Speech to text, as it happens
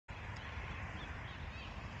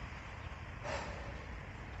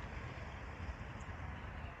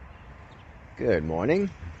Good morning.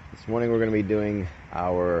 This morning we're going to be doing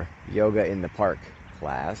our yoga in the park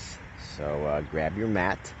class. So grab your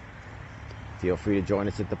mat. Feel free to join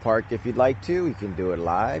us at the park if you'd like to. You can do it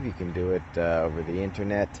live. You can do it over the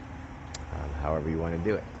internet, however you want to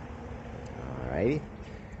do it. Alrighty.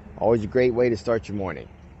 Always a great way to start your morning.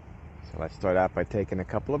 So let's start out by taking a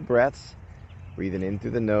couple of breaths. Breathing in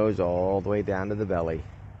through the nose all the way down to the belly.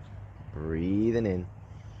 Breathing in.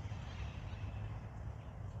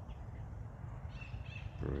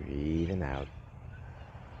 Breathing out.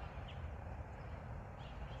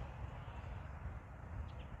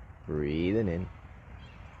 Breathing in.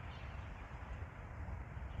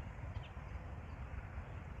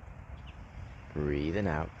 Breathing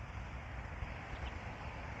out.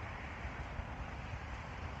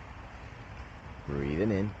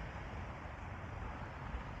 Breathing in.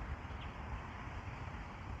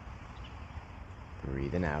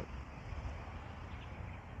 Breathing out.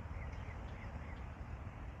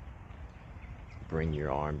 Bring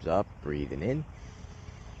your arms up, breathing in.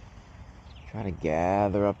 Try to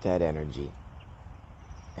gather up that energy.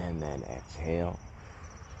 And then exhale.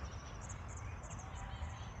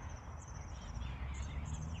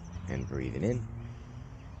 And breathing in.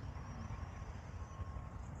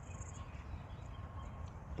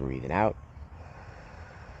 Breathing out.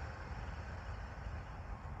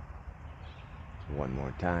 One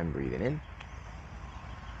more time, breathing in.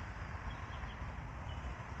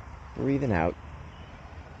 Breathing out.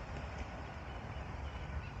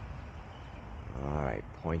 Alright,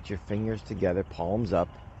 point your fingers together, palms up.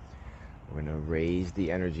 We're going to raise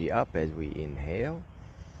the energy up as we inhale.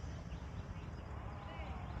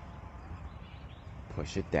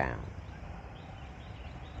 Push it down.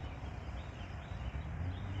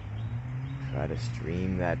 Try to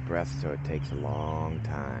stream that breath so it takes a long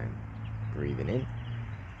time. Breathing in.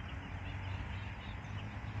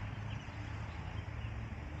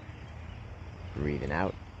 Breathing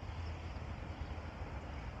out.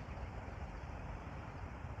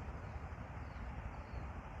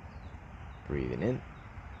 Breathing in.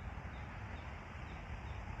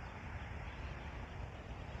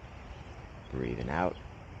 Breathing out.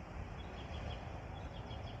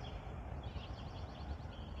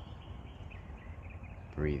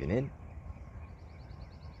 Breathing in.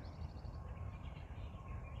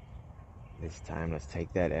 This time, let's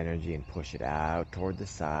take that energy and push it out toward the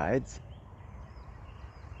sides.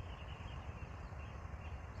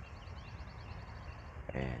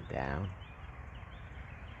 And down.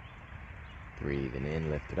 Breathing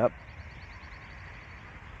in, lift it up.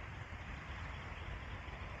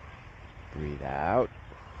 Breathe out.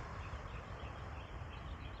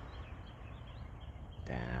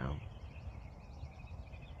 Down.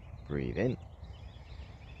 Breathe in.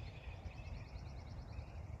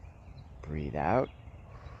 Breathe out.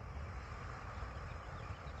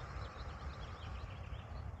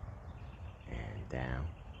 And down.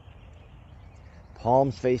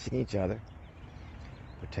 Palms facing each other.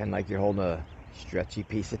 Pretend like you're holding a stretchy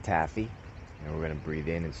piece of taffy. And we're going to breathe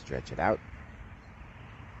in and stretch it out.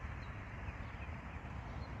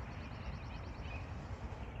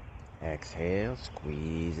 Exhale,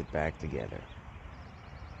 squeeze it back together.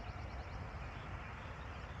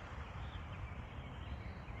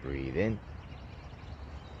 Breathe in.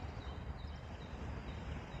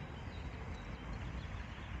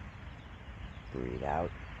 Breathe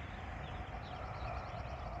out.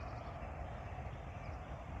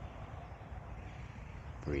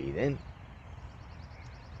 Breathe in.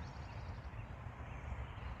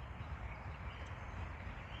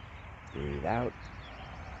 Breathe out.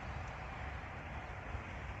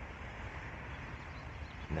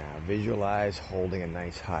 Now visualize holding a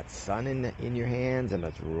nice hot sun in your hands, and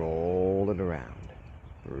let's roll it around.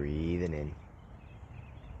 Breathing in.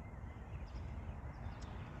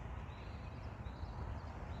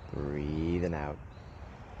 Breathing out.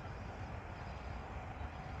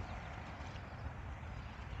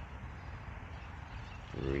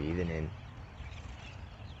 Breathing in.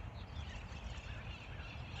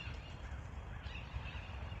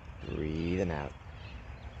 Breathing out.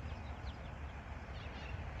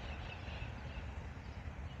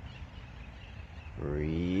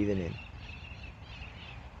 Breathing in.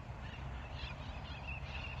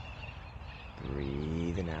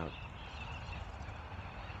 Breathing out.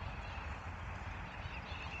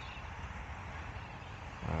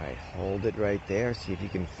 Alright, hold it right there. See if you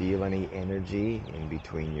can feel any energy in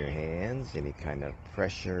between your hands, any kind of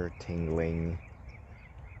pressure, tingling.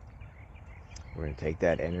 We're going to take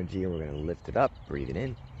that energy and we're going to lift it up, breathing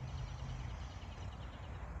in.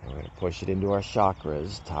 And we're going to push it into our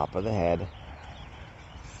chakras, top of the head,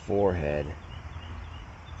 forehead,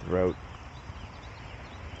 throat,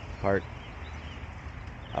 Heart,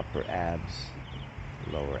 upper abs,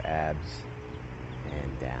 lower abs,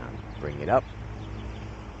 and down. Bring it up.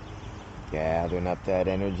 Gathering up that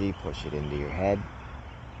energy, push it into your head,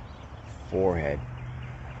 forehead,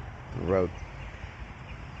 throat,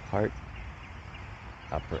 heart,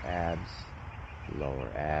 upper abs, lower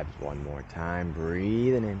abs. One more time,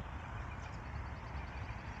 breathing in.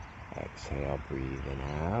 Exhale, breathing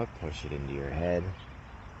out, push it into your head,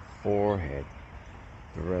 forehead,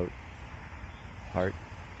 throat, heart,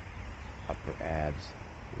 upper abs,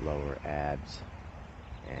 lower abs,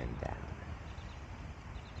 and down.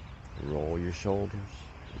 Roll your shoulders,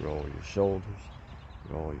 roll your shoulders,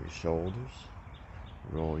 roll your shoulders,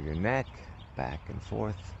 roll your neck, back and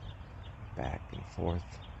forth, back and forth,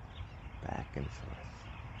 back and forth.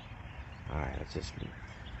 Alright, let's just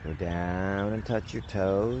go down and touch your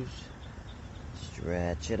toes,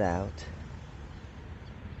 stretch it out.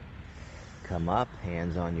 Come up,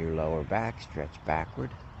 hands on your lower back, stretch backward.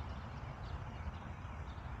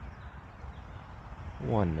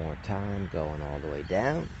 One more time, going all the way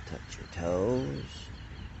down, touch your toes.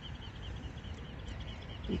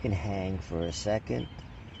 You can hang for a second.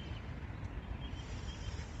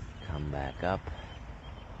 Come back up,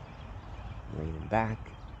 leaning back.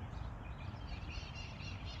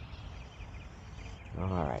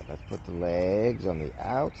 Alright, let's put the legs on the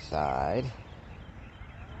outside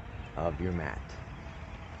of your mat.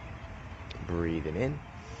 Breathing in.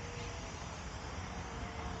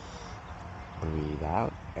 Breathe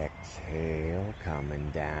out, exhale,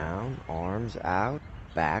 coming down, arms out,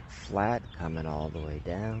 back flat, coming all the way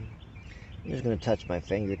down. I'm just going to touch my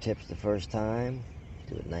fingertips the first time.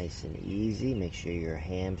 Do it nice and easy. Make sure your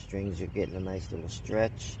hamstrings are getting a nice little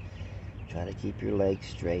stretch. Try to keep your legs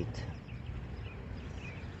straight.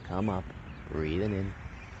 Come up, breathing in.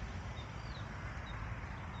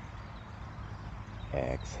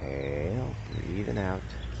 Exhale, breathing out.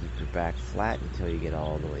 Keep your back flat until you get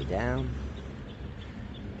all the way down.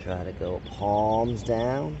 Try to go palms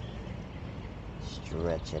down.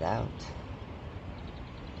 Stretch it out.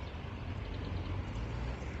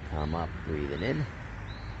 Come up, breathing in.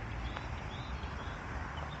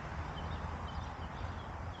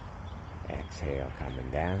 Exhale, coming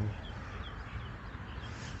down.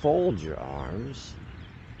 Fold your arms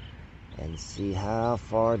and see how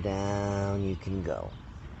far down you can go.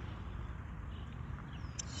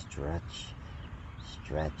 Stretch,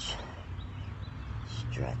 stretch,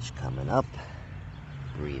 stretch. Coming up,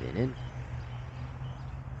 breathing in.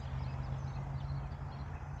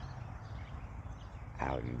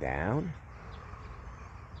 Out and down.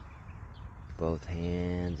 Both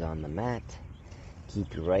hands on the mat.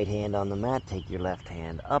 Keep your right hand on the mat. Take your left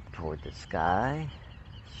hand up toward the sky.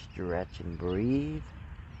 Stretch and breathe.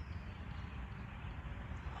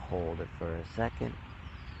 Hold it for a second.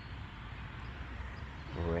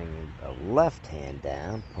 Bring the left hand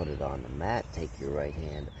down. Put it on the mat. Take your right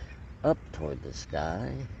hand up toward the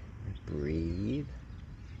sky. Breathe.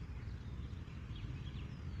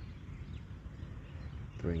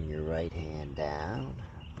 Bring your right hand down.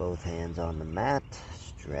 Both hands on the mat.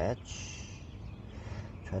 Stretch.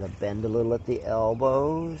 Try to bend a little at the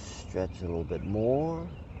elbows. Stretch a little bit more.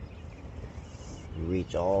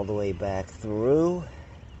 Reach all the way back through.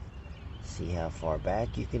 See how far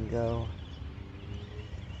back you can go.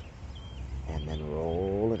 And then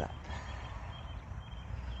roll it up.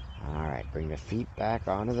 Alright, bring the feet back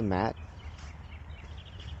onto the mat.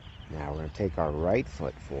 Now we're going to take our right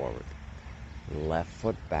foot forward. Left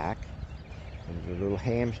foot back. And do a little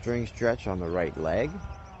hamstring stretch on the right leg.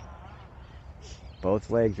 Both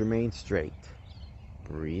legs remain straight.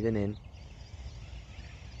 Breathing in.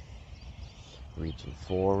 Reaching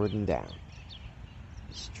forward and down.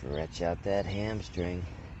 Stretch out that hamstring.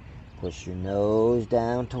 Push your nose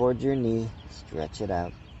down towards your knee. Stretch it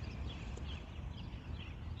out.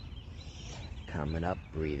 Coming up,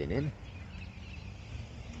 breathing in.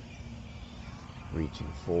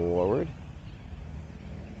 Reaching forward.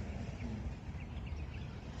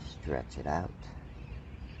 Stretch it out.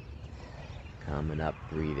 Coming up,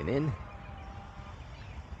 breathing in.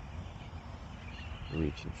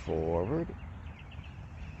 Reaching forward.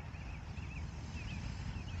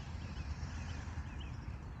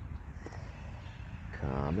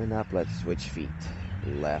 Coming up, let's switch feet.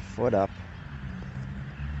 Left foot up.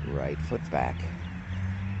 Right foot back.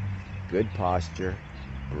 Good posture.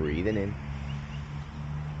 Breathing in.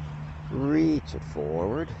 Reach it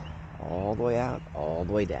forward. All the way out, all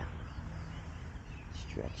the way down.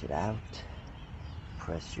 Stretch it out.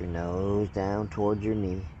 Press your nose down toward your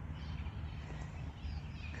knee.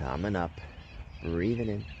 Coming up. Breathing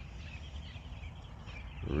in.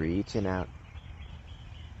 Reaching out.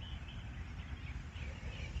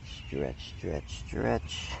 Stretch, stretch,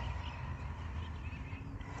 stretch.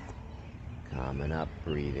 Coming up,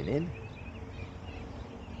 breathing in.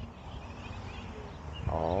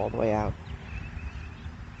 All the way out.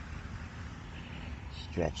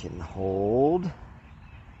 Stretch and hold.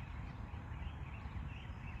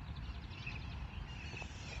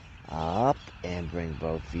 Up and bring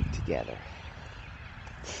both feet together.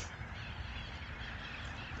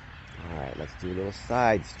 Alright, let's do a little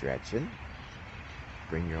side stretching.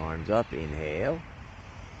 Bring your arms up, inhale.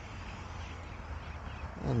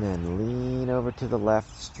 And then lean over to the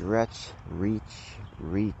left, stretch, reach,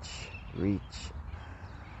 reach, reach.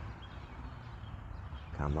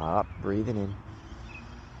 Come up, breathing in.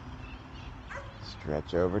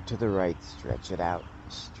 Stretch over to the right, stretch it out,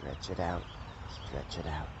 stretch it out, stretch it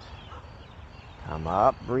out. Come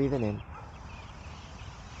up, breathing in.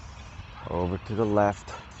 Over to the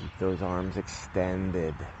left, keep those arms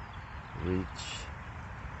extended. Reach.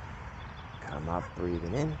 Come up,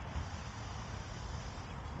 breathing in.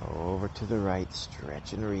 Over to the right,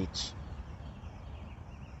 stretch and reach.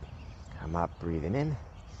 Come up, breathing in.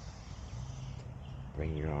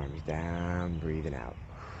 Bring your arms down, breathing out.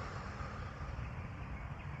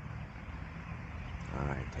 All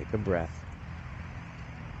right, take a breath.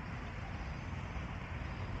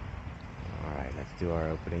 All right, let's do our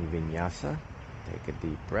opening vinyasa. Take a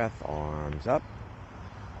deep breath, arms up.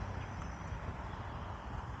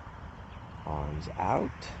 Arms out,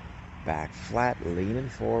 back flat, leaning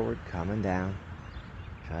forward, coming down.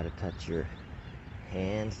 Try to touch your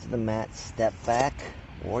hands to the mat, step back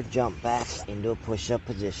or jump back into a push-up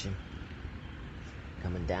position.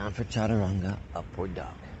 Coming down for chaturanga, upward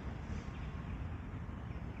dog.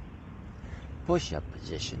 Push-up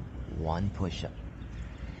position, one push-up.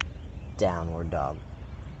 Downward dog.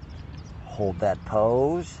 Hold that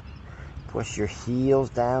pose. Push your heels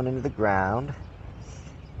down into the ground.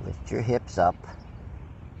 Lift your hips up.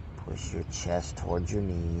 Push your chest towards your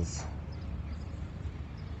knees.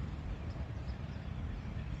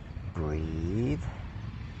 Breathe.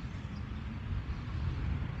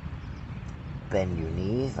 Bend your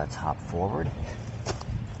knees. Let's hop forward.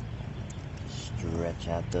 Stretch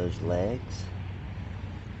out those legs.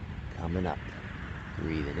 Coming up.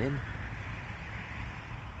 Breathing in.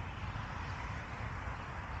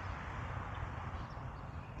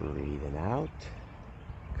 Breathing out.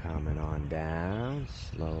 Coming on down,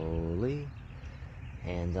 slowly.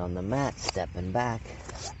 Hands on the mat, stepping back.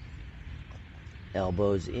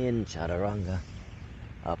 Elbows in, chaturanga.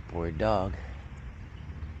 Upward dog.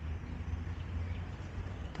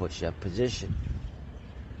 Push-up position.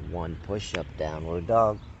 One push-up, downward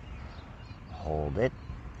dog. Hold it,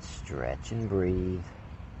 stretch and breathe.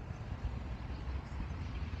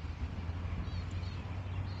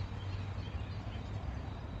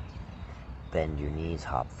 Bend your knees,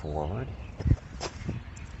 hop forward.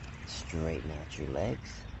 Straighten out your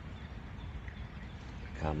legs.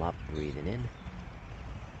 Come up, breathing in.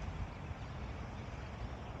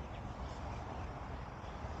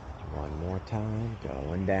 One more time,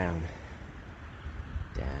 going down.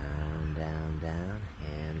 Down, down, down.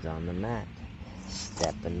 Hands on the mat.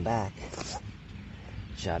 Stepping back.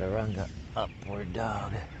 Chaturanga, upward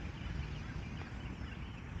dog.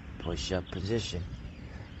 Push-up position.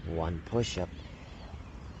 One push-up,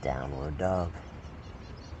 downward dog.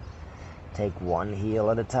 Take one heel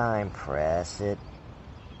at a time, press it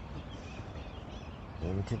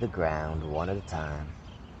into the ground, one at a time,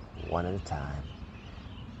 one at a time.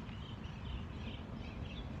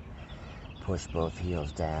 Push both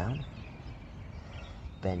heels down,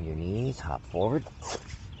 bend your knees, hop forward,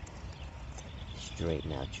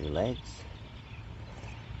 straighten out your legs,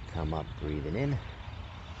 come up, breathing in,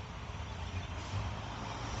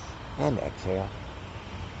 and exhale.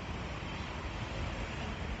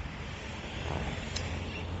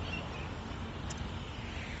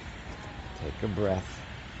 Take a breath.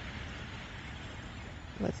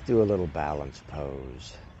 Let's do a little balance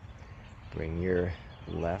pose. Bring your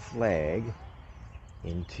left leg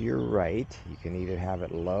into your right. You can either have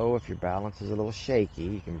it low if your balance is a little shaky.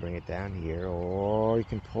 You can bring it down here, or you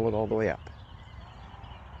can pull it all the way up.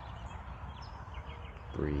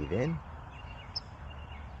 Breathe in.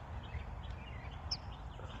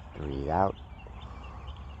 Breathe out.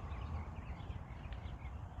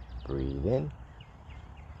 Breathe in.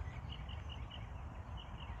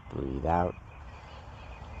 Breathe out.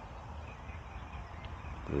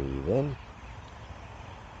 Breathe in.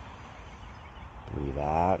 Breathe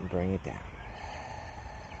out and bring it down.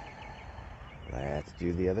 Let's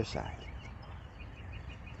do the other side.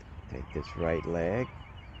 Take this right leg,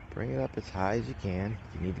 bring it up as high as you can.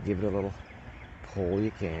 If you need to give it a little pull,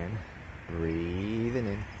 you can. Breathing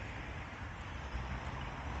in.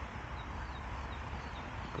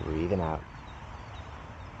 Breathing out.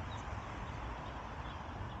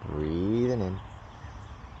 Breathing in.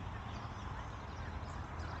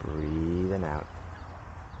 Breathing out.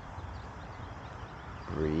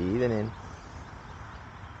 Breathing in.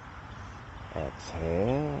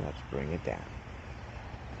 Exhale. Let's bring it down.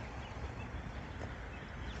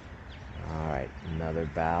 All right, another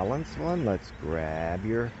balanced one. Let's grab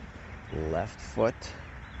your left foot.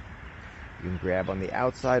 You can grab on the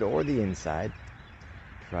outside or the inside.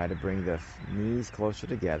 Try to bring the knees closer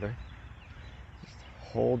together. Just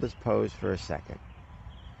hold this pose for a second.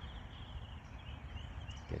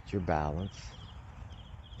 Get your balance.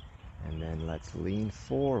 And then let's lean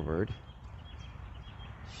forward.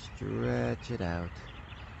 Stretch it out.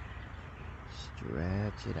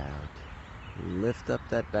 Stretch it out. Lift up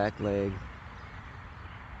that back leg.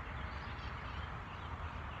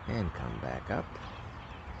 And come back up.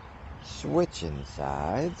 Switching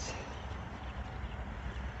sides.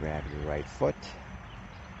 Grab your right foot.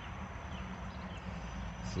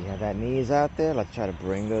 See how that knee is out there? Let's try to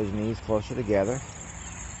bring those knees closer together.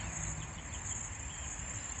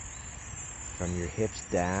 From your hips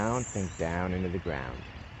down, think down into the ground.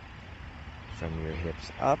 From your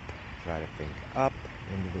hips up, try to think up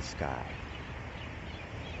into the sky.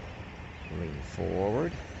 Lean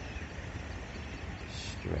forward.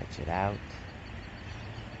 Stretch it out.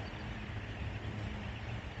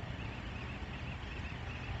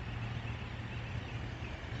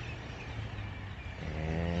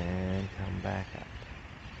 And come back up.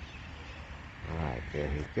 All right,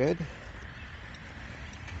 very good.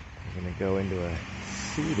 We're going to go into a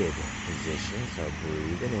seated position, so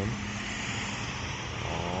breathing in.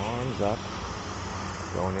 Arms up.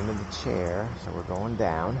 Going into the chair, so we're going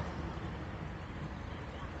down.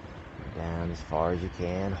 Down as far as you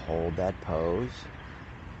can. Hold that pose.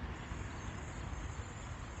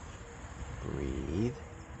 Breathe.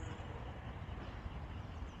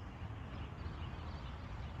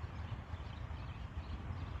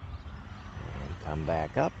 And come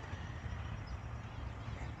back up.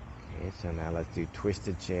 Okay, so now let's do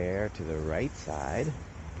twisted chair to the right side.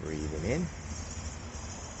 Breathing in.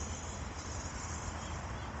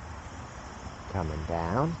 Coming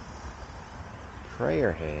down.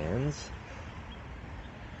 Prayer hands.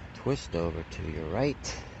 Twist over to your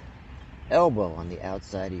right. Elbow on the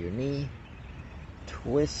outside of your knee.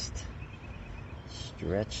 Twist.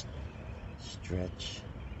 Stretch. Stretch.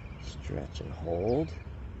 Stretch and hold.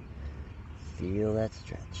 Feel that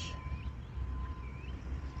stretch.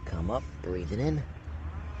 Come up, breathing in.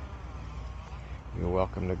 You're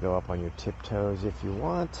welcome to go up on your tiptoes if you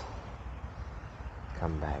want.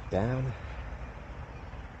 Come back down.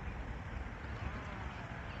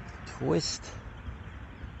 Twist.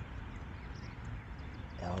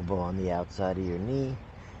 Elbow on the outside of your knee.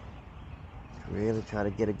 Really try to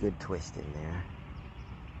get a good twist in there.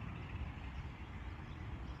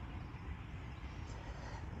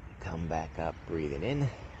 Come back up, breathing in.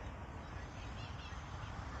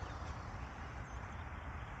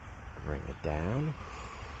 Bring it down.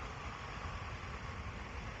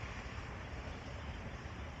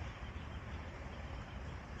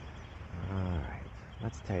 All right,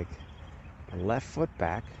 let's take the left foot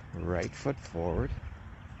back, right foot forward.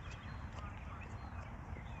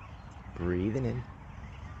 Breathing in.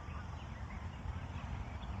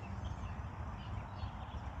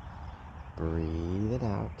 Breathe it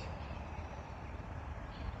out.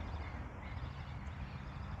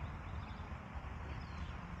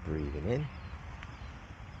 Breathing in.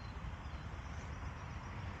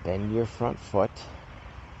 Bend your front foot.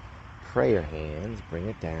 Prayer hands, bring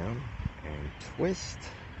it down and twist.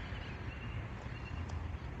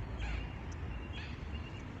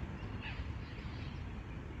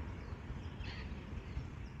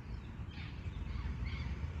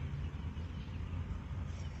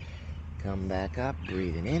 Come back up,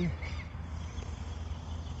 breathing in.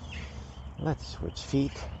 Let's switch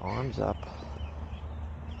feet, arms up.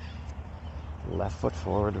 Left foot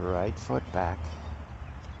forward, right foot back.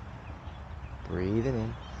 Breathing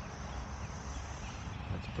in.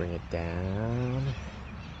 Let's bring it down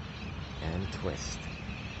and twist.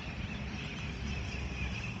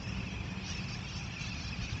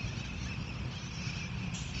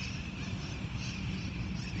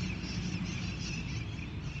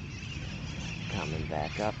 Coming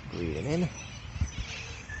back up, breathing in.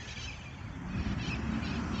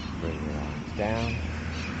 Bring your arms down.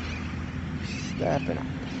 Stepping up.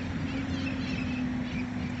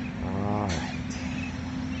 All right.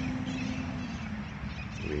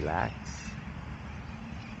 Relax.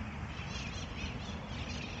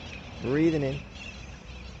 Breathing in.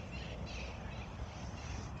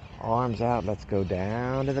 Arms out, let's go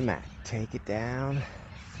down to the mat. Take it down,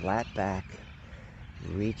 flat back,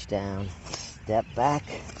 reach down, step back,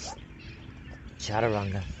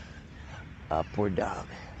 chaturanga, upward dog.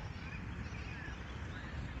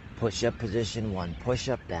 Push-up position, 1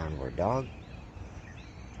 push-up, downward dog.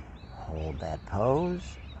 Hold that pose.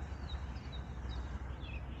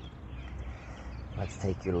 Let's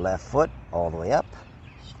take your left foot all the way up,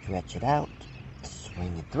 stretch it out,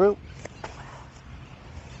 swing it through.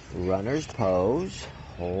 Runner's pose,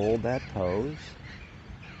 hold that pose.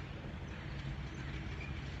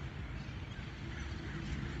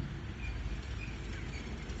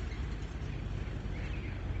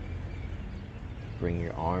 Bring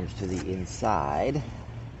your arms to the inside.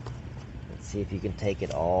 Let's see if you can take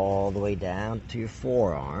it all the way down to your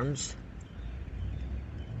forearms.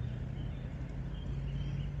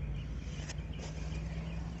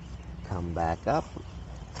 Come back up.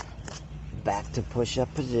 Back to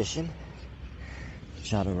push-up position.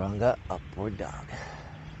 Chaturanga, upward dog.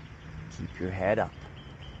 Keep your head up.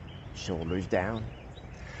 Shoulders down.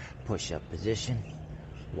 Push-up position.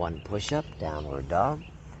 1 push-up, downward dog.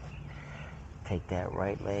 Take that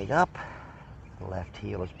right leg up. Left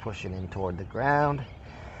heel is pushing in toward the ground.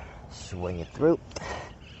 Swing it through.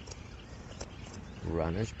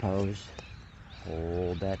 Runner's pose.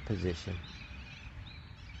 Hold that position.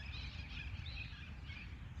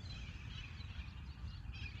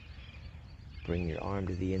 Bring your arm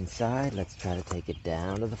to the inside. Let's try to take it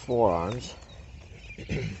down to the forearms.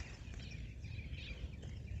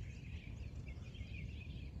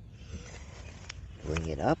 Bring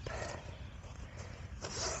it up.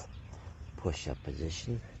 Push-up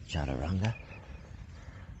position, chaturanga,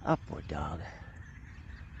 upward dog.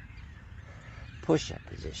 Push-up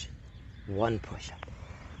position, 1 push-up,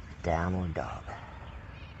 downward dog.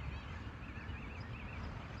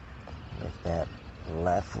 Lift that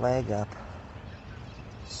left leg up,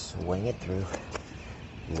 swing it through,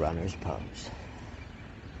 runner's pose.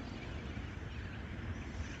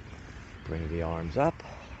 Bring the arms up,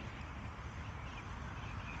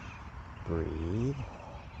 breathe.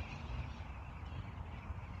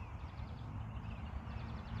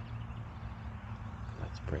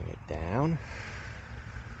 Bring it down.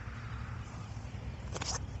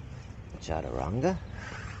 Chaturanga.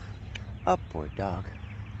 Upward dog.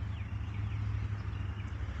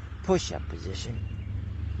 Push-up position.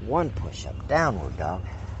 1 push-up. Downward dog.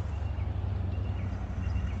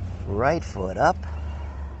 Right foot up.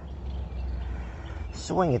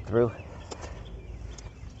 Swing it through.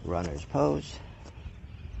 Runner's pose.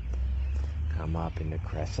 Come up into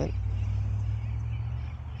crescent.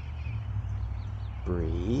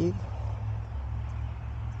 Breathe.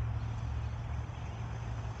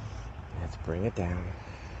 Let's bring it down.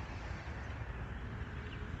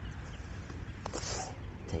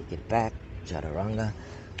 Take it back, chaturanga.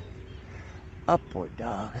 Upward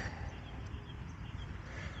dog.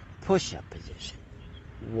 Push-up position.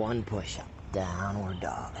 1 push-up, downward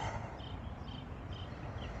dog.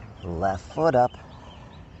 Left foot up.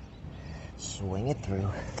 Swing it through.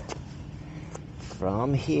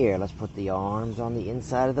 From here, let's put the arms on the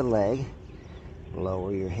inside of the leg.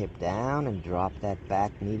 Lower your hip down and drop that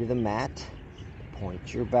back knee to the mat.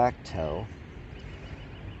 Point your back toe.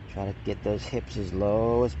 Try to get those hips as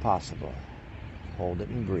low as possible. Hold it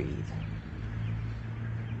and breathe.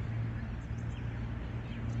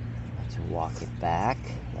 Let's walk it back.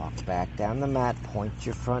 Walk back down the mat. Point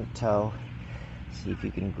your front toe. See if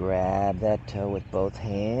you can grab that toe with both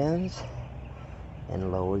hands. And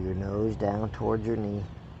lower your nose down towards your knee.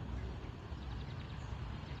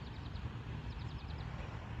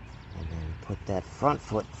 And then put that front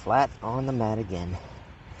foot flat on the mat again.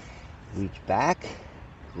 Reach back,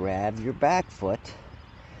 grab your back foot,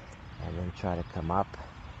 and then try to come up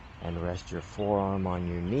and rest your forearm on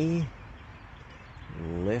your knee.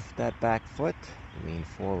 Lift that back foot, lean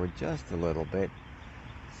forward just a little bit.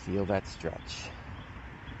 Feel that stretch.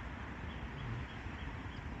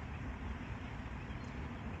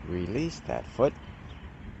 Release that foot.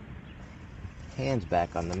 Hands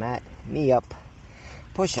back on the mat. Knee up.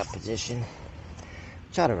 Push-up position.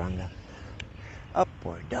 Chaturanga.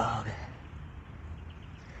 Upward dog.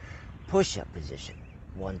 Push-up position.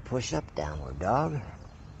 1 push-up, downward dog.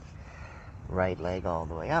 Right leg all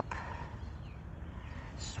the way up.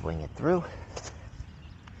 Swing it through.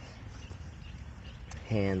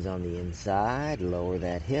 Hands on the inside. Lower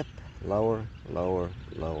that hip. Lower, lower,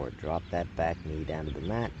 lower. Drop that back knee down to the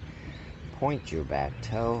mat. Point your back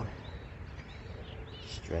toe.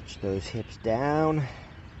 Stretch those hips down.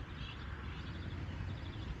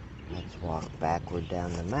 Let's walk backward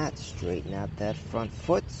down the mat, straighten out that front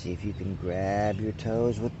foot, see if you can grab your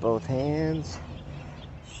toes with both hands,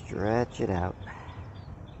 stretch it out.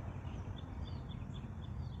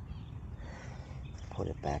 Put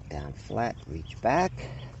it back down flat, reach back,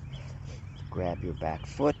 grab your back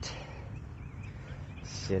foot,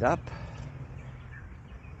 sit up,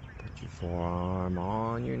 put your forearm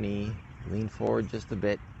on your knee, lean forward just a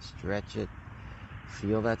bit, stretch it,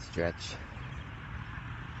 feel that stretch.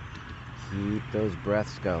 Keep those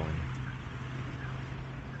breaths going.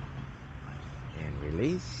 And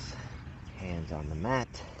release. Hands on the mat.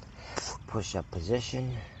 Push-up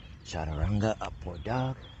position. Chaturanga, upward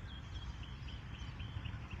dog.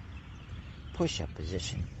 Push-up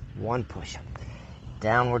position. One push-up.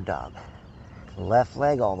 Downward dog. Left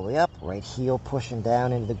leg all the way up. Right heel pushing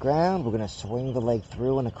down into the ground. We're going to swing the leg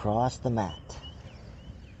through and across the mat.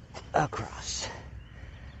 Across.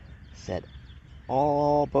 Set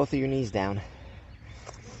both of your knees down.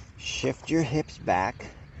 Shift your hips back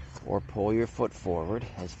or pull your foot forward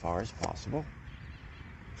as far as possible.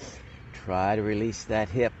 Try to release that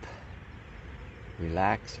hip.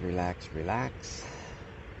 Relax, relax, relax.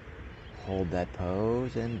 Hold that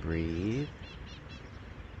pose and breathe.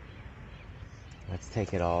 Let's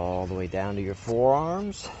take it all the way down to your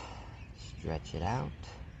forearms. Stretch it out.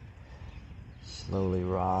 Slowly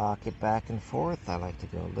rock it back and forth. I like to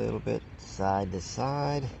go a little bit side to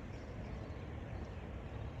side.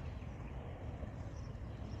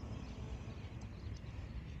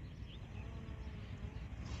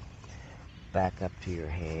 Back up to your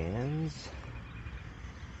hands.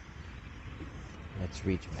 Let's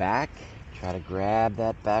reach back. Try to grab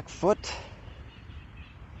that back foot.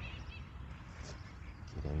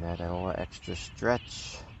 Get in that little extra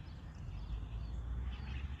stretch.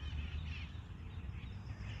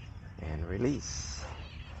 And release.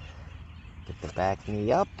 Get the back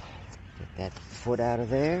knee up. Get that foot out of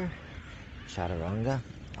there. Chaturanga,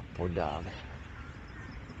 upward dog.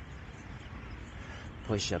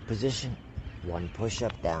 Push-up position. One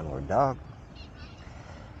push-up, downward dog.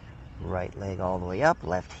 Right leg all the way up.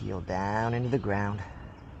 Left heel down into the ground.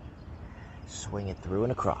 Swing it through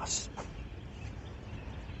and across.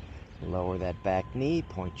 Lower that back knee.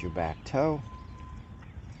 Point your back toe.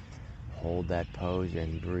 Hold that pose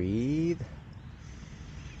and breathe.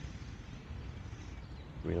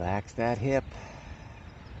 Relax that hip.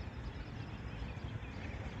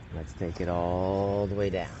 Let's take it all the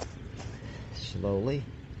way down. Slowly.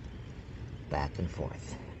 Back and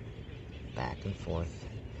forth. Back and forth.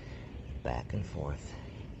 Back and forth.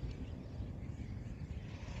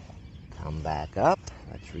 Come back up.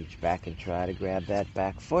 Let's reach back and try to grab that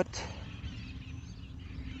back foot.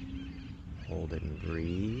 Hold it and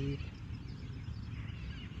breathe.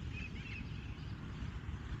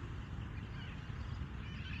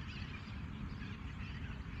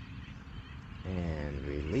 And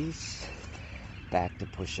release. Back to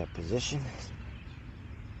push-up position.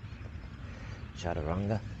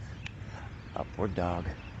 Chaturanga. Upward dog.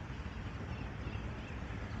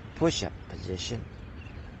 Push-up position.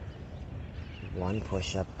 One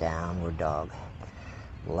push-up, downward dog.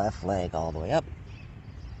 Left leg all the way up.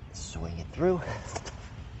 Swing it through.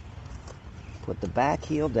 Put the back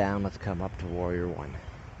heel down. Let's come up to warrior one.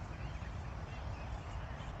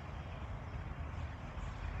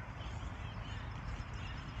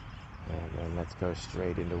 And then let's go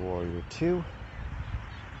straight into warrior two.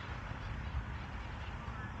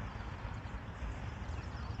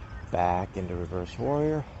 Back into reverse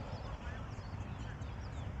warrior.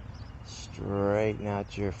 Straighten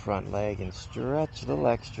out your front leg and stretch a little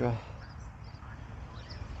extra.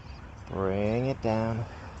 Bring it down.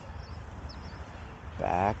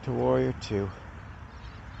 Back to warrior two.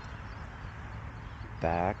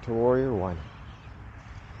 Back to warrior one.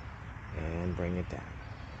 And bring it down.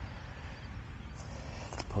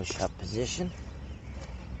 Push-up position.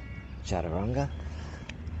 Chaturanga.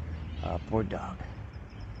 Upward dog.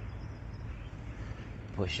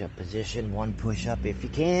 Push-up position. One push-up if you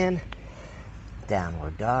can.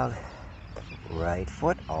 Downward dog. Right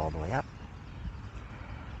foot all the way up.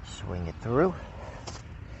 Swing it through.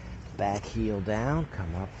 Back heel down.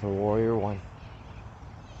 Come up for warrior one.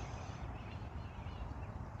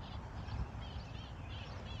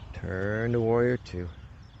 Turn to warrior two.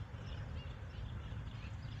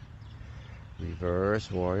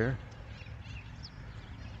 Reverse warrior.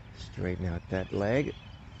 Straighten out that leg.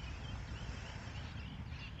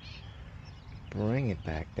 Bring it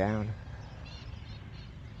back down.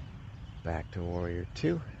 Back to warrior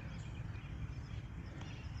two.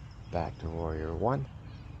 Back to warrior one.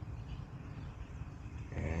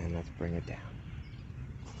 And let's bring it down.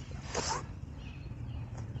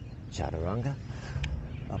 Chaturanga.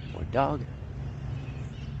 Upward dog.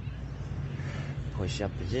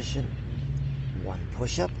 Push-up position. One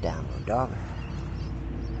push-up, downward dog.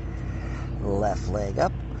 Left leg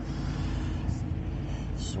up.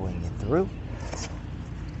 Swing it through.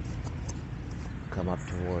 Come up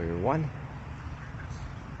to warrior one.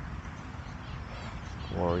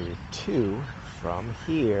 Warrior two. From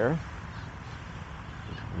here,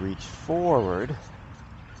 reach forward.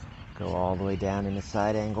 Go all the way down in a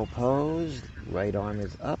side angle pose. Right arm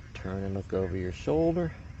is up. Turn and look over your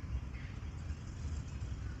shoulder.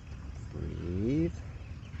 Breathe.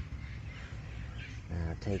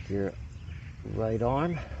 Now take your right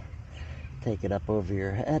arm, take it up over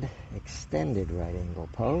your head, extended right angle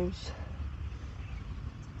pose.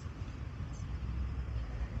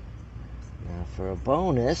 Now for a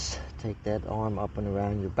bonus, take that arm up and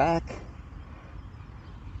around your back.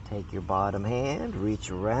 Take your bottom hand,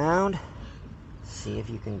 reach around, see if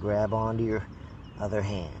you can grab onto your other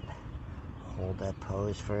hand. Hold that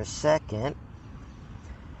pose for a second.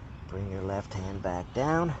 Bring your left hand back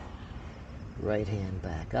down, right hand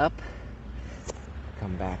back up.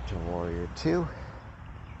 Come back to warrior two,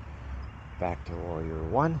 back to warrior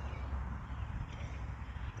one,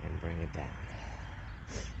 and bring it down.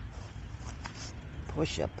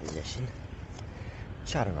 Push-up position,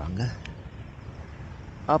 chaturanga,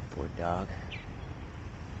 upward dog,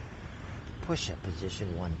 push-up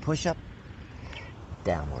position, one push-up,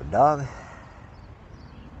 downward dog,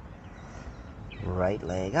 right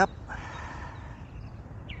leg up,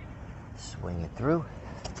 swing it through,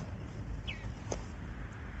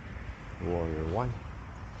 warrior one,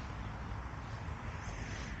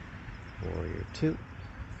 warrior two.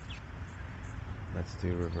 Let's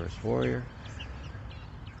do reverse warrior.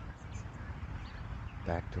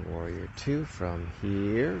 Back to warrior two. From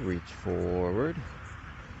here, reach forward.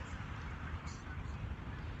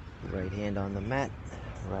 Right hand on the mat,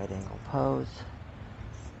 right angle pose.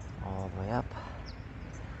 All the way up.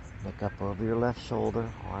 Look up over your left shoulder,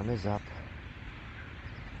 arm is up.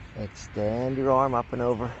 Extend your arm up and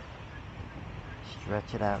over.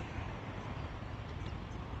 Stretch it out.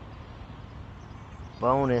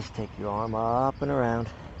 Bonus, take your arm up and around.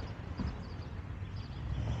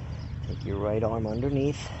 Take your right arm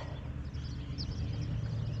underneath.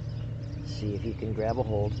 See if you can grab a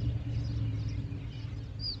hold.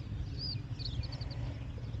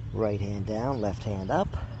 Right hand down, left hand up.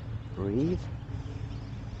 Breathe.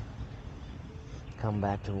 Come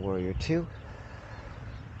back to warrior two.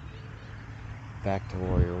 Back to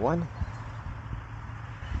warrior one.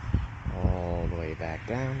 All the way back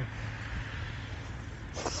down.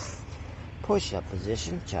 Push-up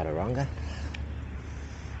position, chaturanga.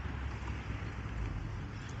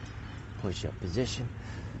 Push-up position.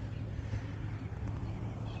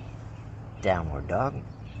 Downward dog.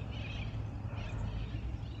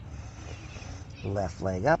 Left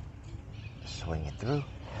leg up. Swing it through.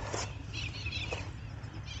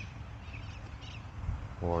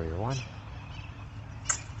 Warrior one.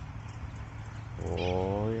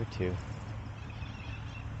 Warrior two.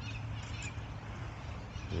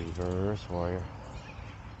 Reverse warrior.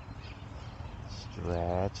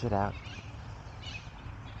 Stretch it out.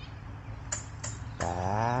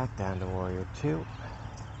 Back down to warrior two.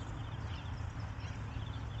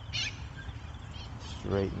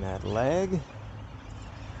 Straighten that leg.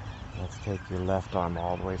 Let's take your left arm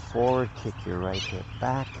all the way forward. Kick your right hip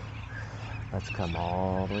back. Let's come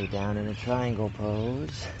all the way down in a triangle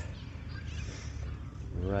pose.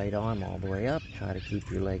 Right arm all the way up. Try to keep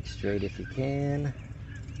your legs straight if you can.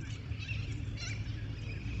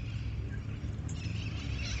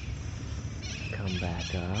 Come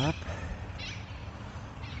back up.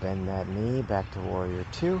 Bend that knee. Back to warrior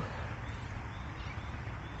two.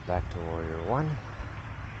 Back to warrior one.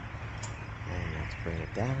 And let's bring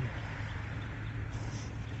it down.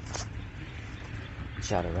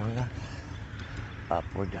 Chaturanga.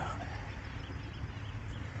 Upward dog.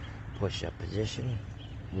 Push-up position.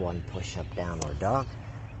 One push-up, downward dog.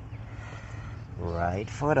 Right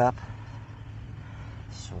foot up.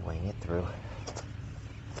 Swing it through.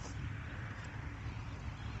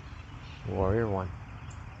 Warrior one.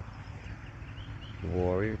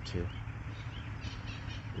 Warrior two.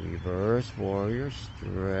 Reverse warrior.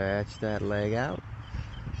 Stretch that leg out.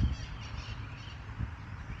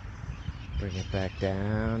 Bring it back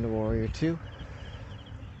down to warrior two.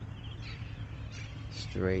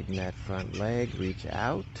 Straighten that front leg, reach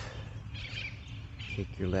out. Kick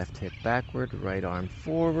your left hip backward, right arm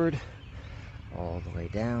forward, all the way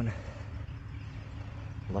down.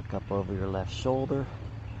 Look up over your left shoulder.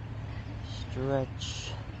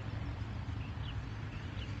 Stretch.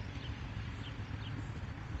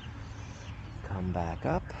 Come back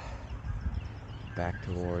up. Back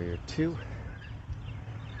to warrior 2.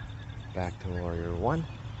 Back to warrior 1.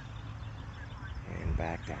 And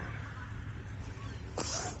back down.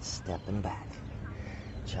 Stepping back.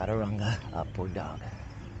 Chaturanga, upward dog.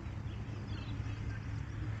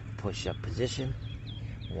 Push-up position.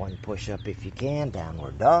 1 push-up if you can,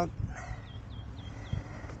 downward dog.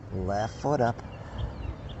 Left foot up.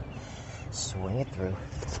 Swing it through.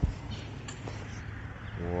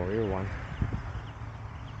 Warrior 1.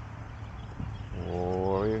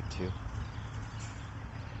 Warrior 2.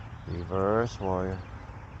 Reverse warrior.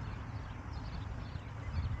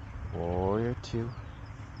 Warrior 2.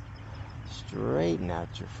 Straighten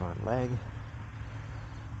out your front leg.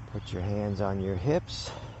 Put your hands on your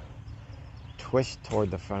hips. Twist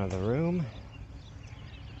toward the front of the room.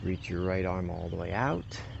 Reach your right arm all the way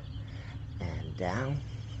out and down.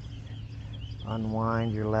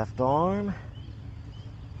 Unwind your left arm.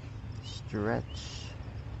 Stretch,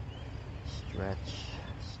 stretch,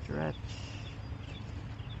 stretch.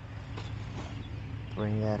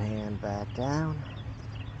 Bring that hand back down.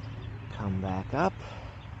 Come back up.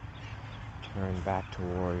 Turn back to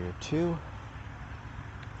warrior 2.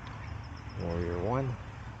 Warrior 1.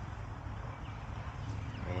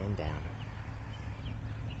 And down.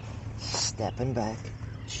 Stepping back.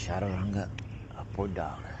 Chaturanga, upward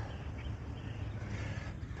dog.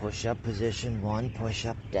 Push-up position, 1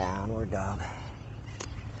 push-up, downward dog.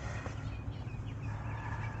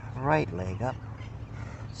 Right leg up.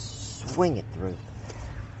 Swing it through.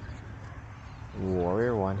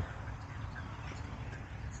 Warrior 1.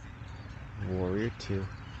 Warrior 2.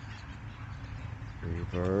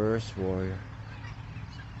 Reverse warrior.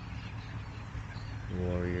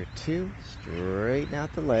 Warrior 2. Straighten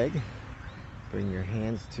out the leg. Bring your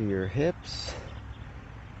hands to your hips.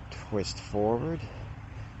 Twist forward.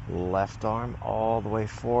 Left arm all the way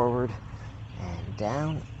forward and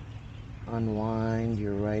down. Unwind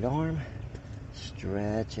your right arm.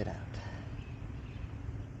 Stretch it out.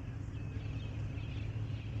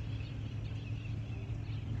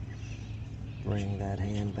 Bring that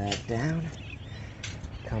hand back down.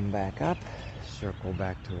 Come back up. Circle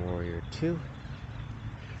back to warrior 2.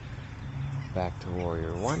 Back to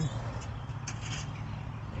warrior 1.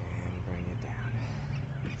 And bring it down.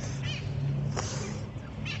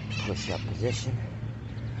 Push-up position.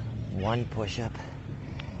 1 push-up.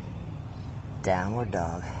 Downward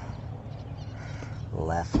dog.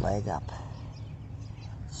 Left leg up.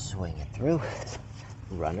 Swing it through.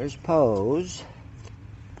 Runner's pose.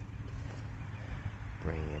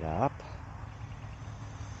 Bring it up.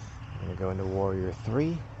 I'm going to go into warrior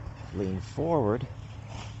 3. Lean forward.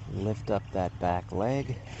 Lift up that back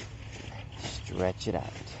leg. Stretch it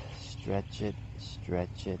out. Stretch it,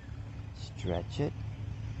 stretch it, stretch it.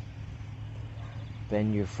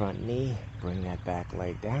 Bend your front knee, bring that back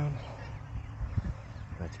leg down.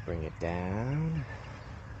 Let's bring it down.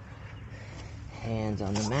 Hands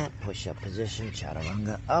on the mat, push-up position,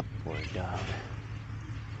 chaturanga, upward dog.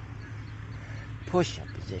 Push-up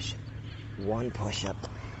position, 1 push-up,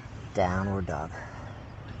 downward dog.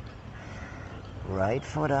 Right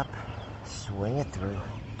foot up, swing it through.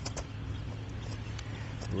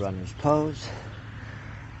 Runner's pose,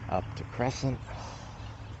 up to crescent.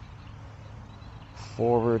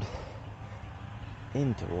 Forward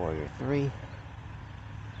into warrior 3.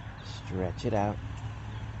 Stretch it out.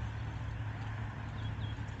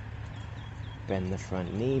 Bend the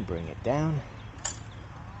front knee, bring it down.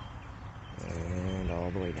 And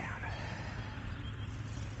all the way down.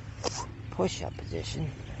 Push-up position.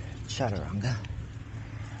 Chaturanga.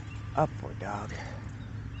 Upward dog.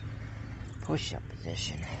 Push-up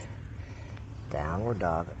position. Downward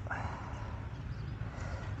dog.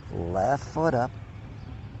 Left foot up.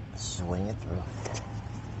 Swing it through.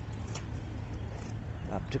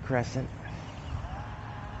 Up to crescent.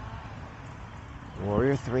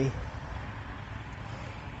 Warrior 3.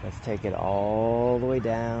 Let's take it all the way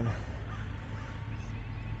down.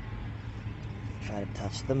 Try to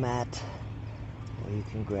touch the mat. Or you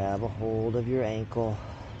can grab a hold of your ankle.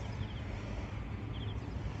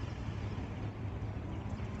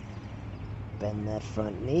 Bend that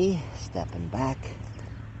front knee, stepping back.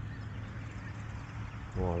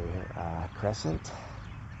 Warrior crescent.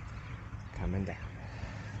 Coming down.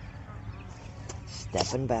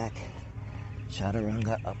 Stepping back.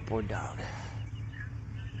 Chaturanga, upward dog.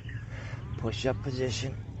 Push-up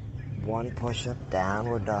position. 1 push-up,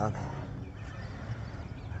 downward dog.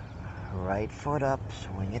 Right foot up,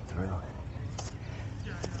 swing it through.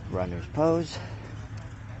 Runner's pose.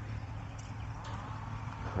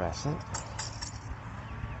 Crescent.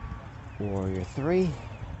 Warrior 3.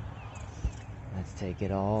 Let's take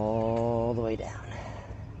it all the way down.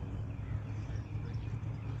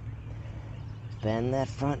 Bend that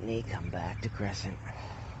front knee, come back to crescent.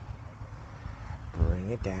 Bring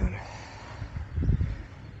it down.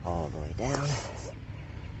 All the way down.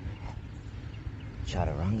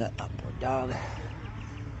 Chaturanga, upward dog.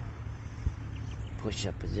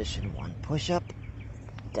 Push-up position, 1 push-up.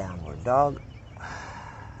 Downward dog.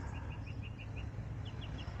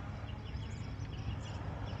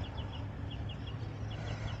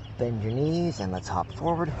 Bend your knees and let's hop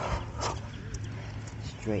forward.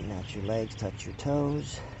 Straighten out your legs, touch your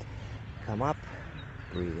toes. Come up,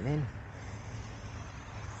 breathing in.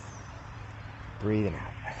 Breathing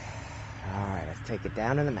out. All right, let's take it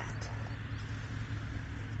down to the mat.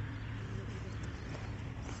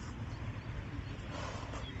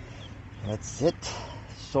 Let's sit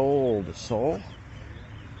sole to sole.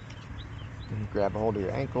 And grab a hold of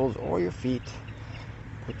your ankles or your feet.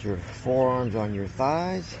 Put your forearms on your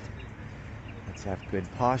thighs. Let's have good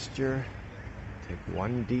posture. Take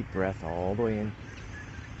 1 deep breath all the way in.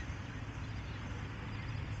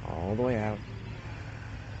 All the way out.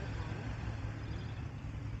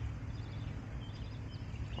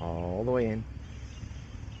 All the way in.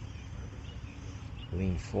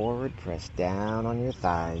 Lean forward, press down on your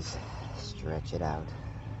thighs. Stretch it out.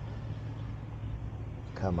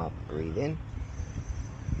 Come up, breathe in.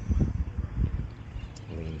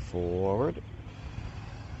 Lean forward.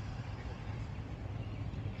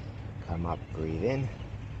 Come up, breathe in.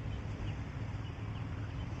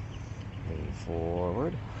 Lean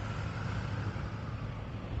forward.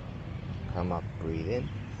 Come up, breathe in.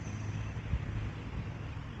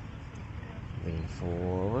 Lean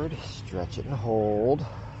forward, stretch it and hold.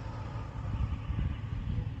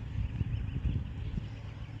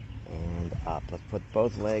 And up. Let's put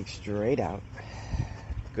both legs straight out.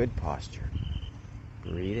 Good posture.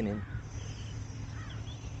 Breathing in.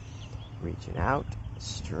 Reaching out.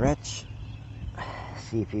 Stretch.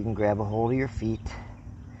 See if you can grab a hold of your feet.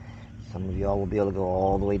 Some of y'all will be able to go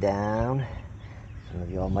all the way down. Some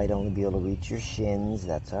of y'all might only be able to reach your shins.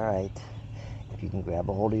 That's all right. If you can grab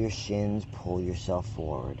a hold of your shins, pull yourself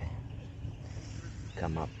forward.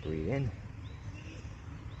 Come up, breathe in.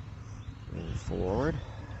 Lean forward.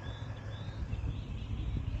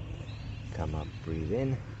 Come up, breathe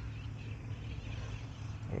in.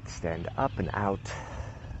 Extend up and out.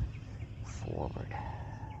 Forward.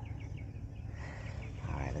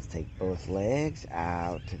 All right, let's take both legs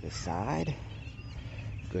out to the side.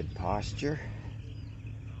 Good posture.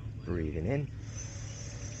 Breathing in.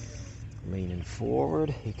 Leaning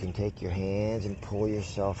forward. You can take your hands and pull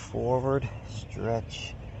yourself forward.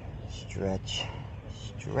 Stretch, stretch,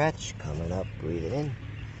 stretch. Coming up, breathing in.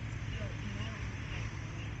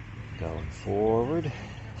 Going forward.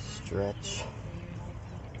 Stretch.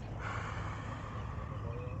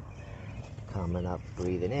 Coming up,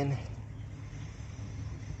 breathing in.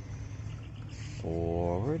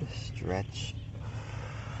 Forward, stretch.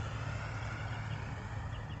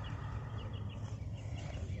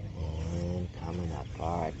 And coming up.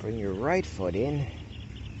 All right, bring your right foot in.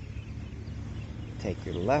 Take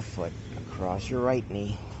your left foot across your right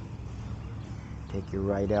knee. Take your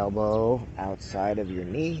right elbow outside of your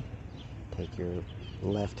knee. Take your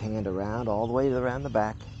left hand around all the way around the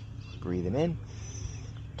back. Breathing in.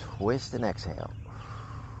 Twist and exhale.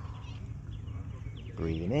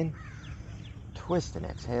 Breathing in. Twist and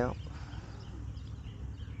exhale.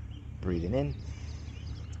 Breathing in.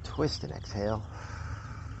 Twist and exhale.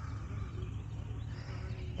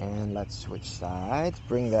 And let's switch sides.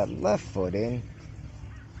 Bring that left foot in.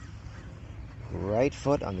 Right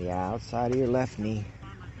foot on the outside of your left knee.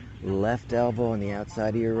 Left elbow on the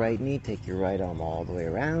outside of your right knee. Take your right arm all the way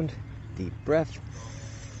around. Deep breath.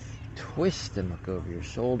 Twist and look over your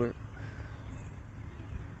shoulder.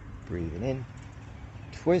 Breathing in.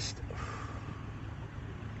 Twist.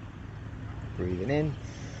 Breathing in.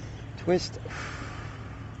 Twist.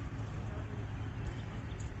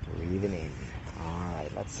 Breathing in. All right,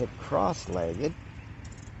 let's sit cross-legged.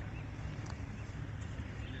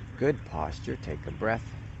 Good posture. Take a breath.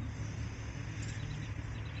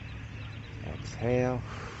 Exhale.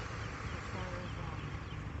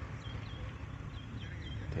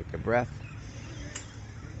 Take a breath.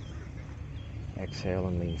 Exhale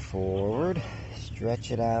and lean forward.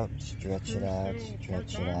 Stretch it out, stretch it out,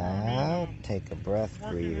 stretch it out. Take a breath,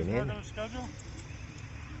 breathing in.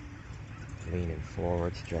 Leaning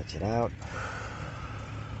forward, stretch it out.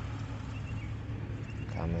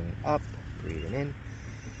 Coming up, breathing in.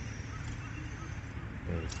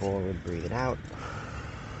 Lean forward, breathing out.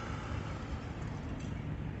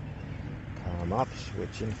 Come up,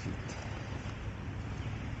 switching feet.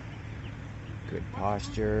 Good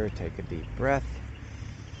posture. Take a deep breath.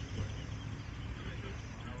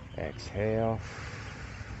 Exhale.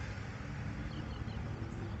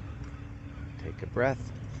 Take a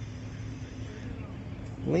breath.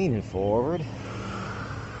 Leaning forward.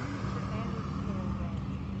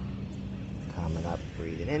 Coming up,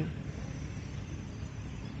 breathing in.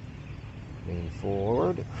 Lean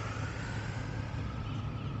forward.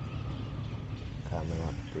 Coming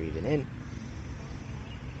up, breathing in.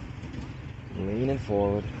 Leaning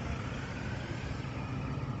forward.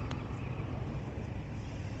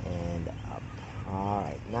 And up. All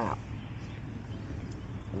right, now,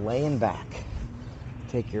 laying back.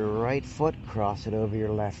 Take your right foot, cross it over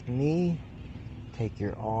your left knee. Take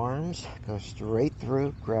your arms, go straight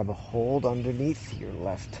through, grab a hold underneath your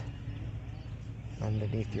left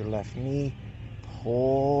knee.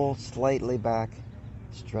 Pull slightly back,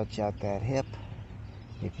 stretch out that hip.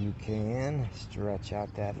 If you can, stretch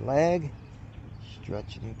out that leg.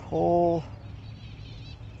 Stretch and pull.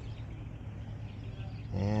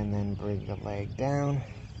 And then bring the leg down.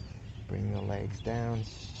 Bring the legs down,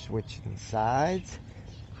 switching sides.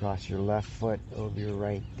 Cross your left foot over your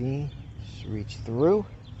right knee. Just reach through.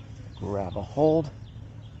 Grab a hold.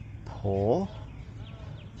 Pull.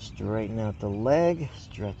 Straighten out the leg.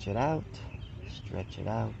 Stretch it out. Stretch it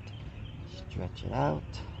out. Stretch it out.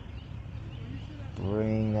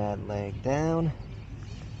 Bring that leg down.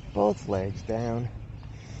 Both legs down.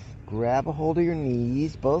 Grab a hold of your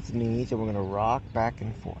knees, both knees, and we're going to rock back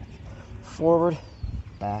and forth. Forward,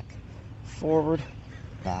 back, forward,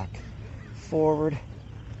 back, forward,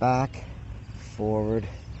 back, forward,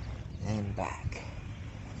 and back.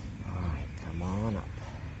 All right, come on up.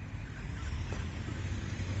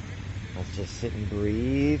 Let's just sit and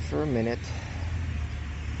breathe for a minute.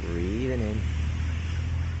 Breathing in.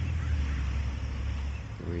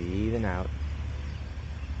 Breathing out.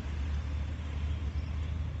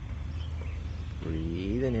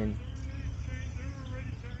 Breathing in.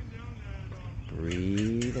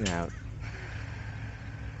 Breathing out.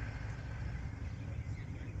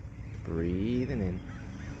 Breathing in.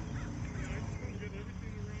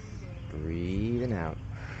 Breathing out.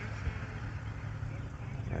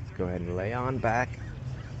 Let's go ahead and lay on back.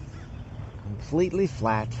 Completely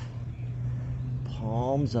flat.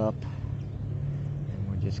 Palms up. And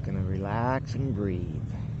we're just going to relax and breathe.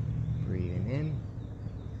 Breathing in.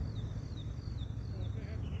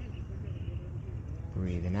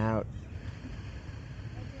 Breathing out.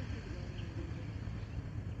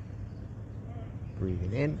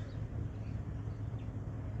 Breathing in.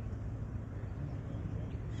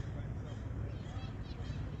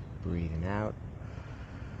 Breathing out.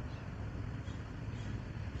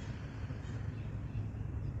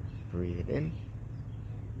 Breathing in.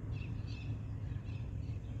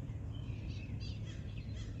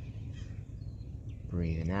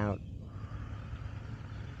 Breathing out.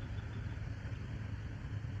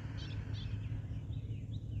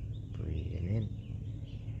 Breathing in.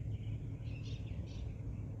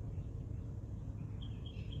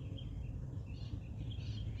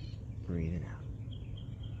 Breathing out.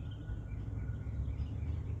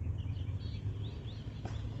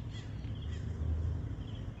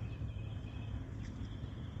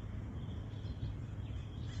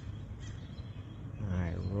 All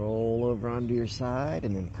right, roll over onto your side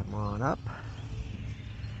and then come on up.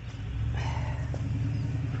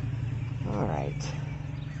 All right.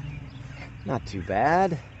 Not too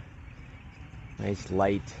bad. Nice,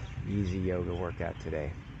 light, easy yoga workout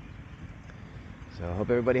today. So I hope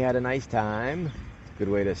everybody had a nice time. It's a good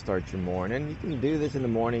way to start your morning. You can do this in the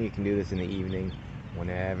morning. You can do this in the evening,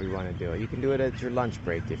 whenever you want to do it. You can do it at your lunch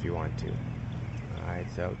break if you want to. All right,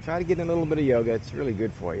 so try to get in a little bit of yoga. It's really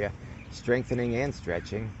good for you. Strengthening and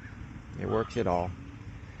stretching. It works it all.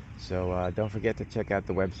 So don't forget to check out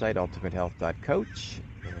the website, ultimatehealth.coach.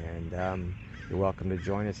 And you're welcome to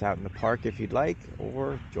join us out in the park if you'd like,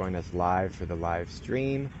 or join us live for the live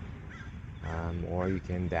stream, or you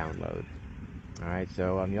can download. All right,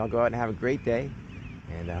 so y'all go out and have a great day,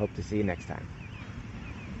 and I hope to see you next time.